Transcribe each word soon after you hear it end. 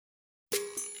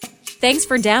Thanks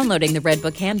for downloading the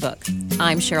Redbook Handbook.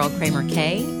 I'm Cheryl Kramer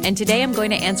Kay, and today I'm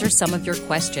going to answer some of your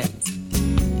questions.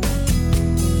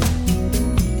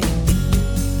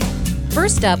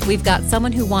 First up, we've got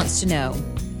someone who wants to know,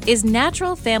 is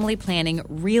natural family planning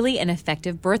really an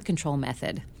effective birth control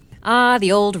method?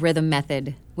 The old rhythm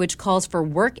method, which calls for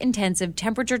work-intensive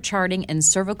temperature charting and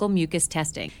cervical mucus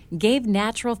testing, gave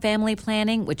natural family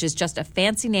planning, which is just a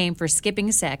fancy name for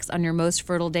skipping sex on your most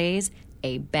fertile days,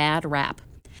 a bad rap.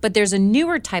 But there's a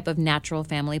newer type of natural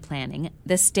family planning,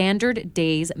 the Standard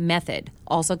Days Method,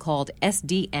 also called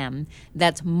SDM,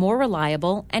 that's more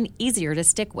reliable and easier to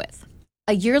stick with.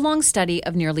 A year-long study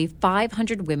of nearly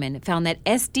 500 women found that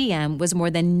SDM was more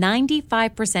than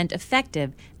 95%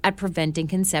 effective at preventing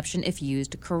conception if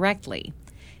used correctly.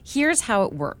 Here's how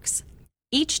it works.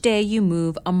 Each day you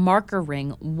move a marker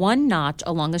ring one notch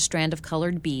along a strand of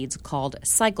colored beads called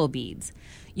cycle beads.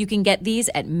 You can get these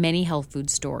at many health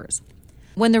food stores.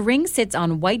 When the ring sits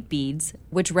on white beads,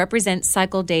 which represent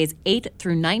cycle days 8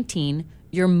 through 19,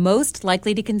 you're most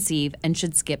likely to conceive and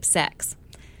should skip sex.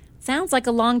 Sounds like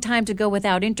a long time to go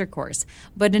without intercourse,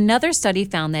 but another study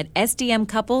found that SDM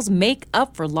couples make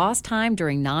up for lost time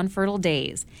during non-fertile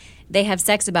days. They have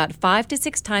sex about 5 to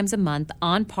 6 times a month,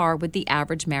 on par with the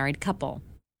average married couple.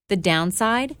 The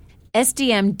downside?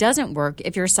 SDM doesn't work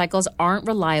if your cycles aren't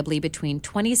reliably between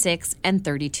 26 and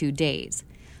 32 days.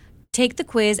 Take the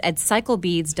quiz at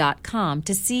cyclebeads.com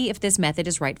to see if this method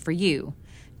is right for you.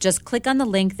 Just click on the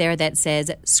link there that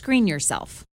says Screen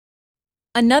Yourself.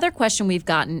 Another question we've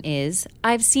gotten is,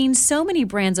 I've seen so many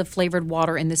brands of flavored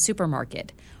water in the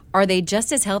supermarket. Are they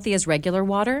just as healthy as regular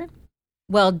water?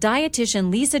 Well, dietitian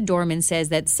Lisa Dorman says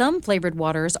that some flavored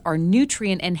waters are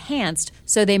nutrient enhanced,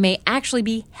 so they may actually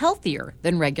be healthier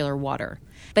than regular water.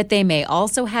 But they may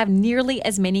also have nearly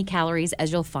as many calories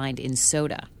as you'll find in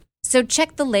soda. So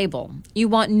check the label. You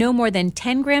want no more than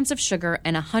 10 grams of sugar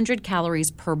and 100 calories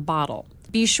per bottle.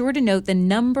 Be sure to note the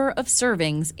number of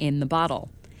servings in the bottle.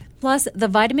 Plus, the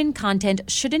vitamin content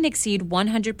shouldn't exceed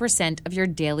 100% of your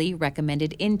daily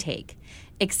recommended intake.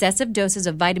 Excessive doses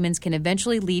of vitamins can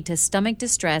eventually lead to stomach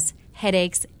distress,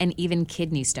 headaches, and even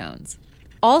kidney stones.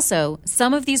 Also,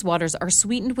 some of these waters are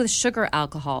sweetened with sugar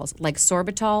alcohols like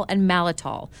sorbitol and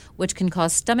malitol, which can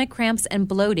cause stomach cramps and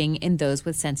bloating in those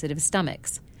with sensitive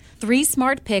stomachs. 3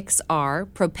 smart picks are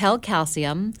Propel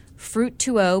Calcium, Fruit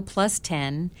 2O Plus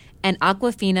 10, and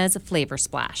Aquafina's Flavor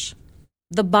Splash.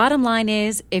 The bottom line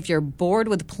is, if you're bored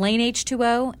with plain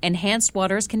H2O, enhanced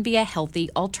waters can be a healthy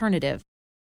alternative.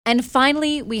 And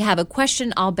finally, we have a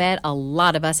question I'll bet a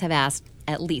lot of us have asked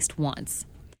at least once.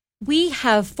 We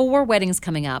have 4 weddings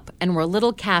coming up, and we're a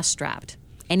little cash-strapped.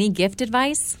 Any gift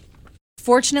advice?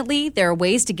 Fortunately, there are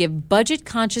ways to give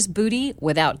budget-conscious booty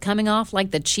without coming off like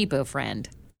the cheapo friend.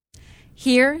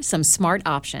 Here are some smart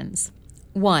options.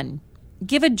 1.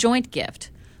 Give a joint gift.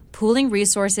 Pooling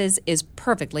resources is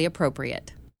perfectly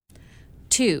appropriate.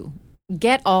 2.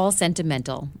 Get all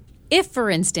sentimental. If,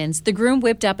 for instance, the groom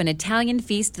whipped up an Italian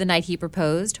feast the night he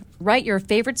proposed, write your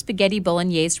favorite spaghetti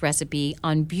bolognese recipe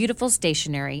on beautiful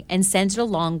stationery and send it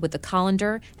along with the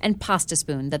colander and pasta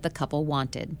spoon that the couple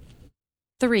wanted.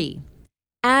 3.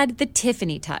 Add the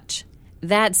Tiffany touch.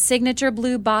 That signature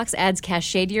blue box adds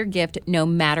cachet to your gift no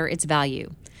matter its value.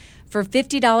 For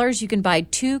 $50, you can buy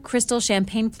 2 crystal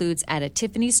champagne flutes at a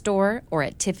Tiffany store or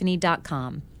at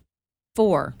tiffany.com.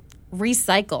 4.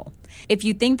 Recycle. If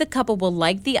you think the couple will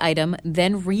like the item,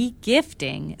 then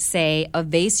re-gifting, say, a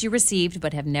vase you received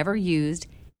but have never used,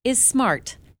 is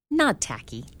smart, not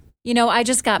tacky. You know, I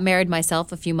just got married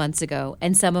myself a few months ago,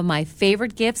 and some of my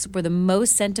favorite gifts were the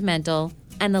most sentimental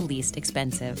and the least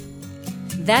expensive.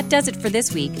 That does it for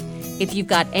this week. If you've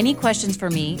got any questions for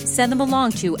me, send them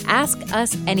along to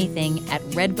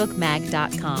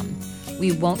askusanything@redbookmag.com.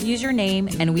 We won't use your name,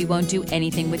 and we won't do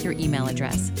anything with your email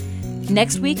address.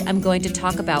 Next week, I'm going to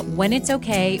talk about when it's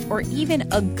okay or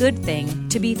even a good thing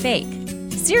to be fake.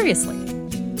 Seriously.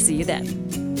 See you then.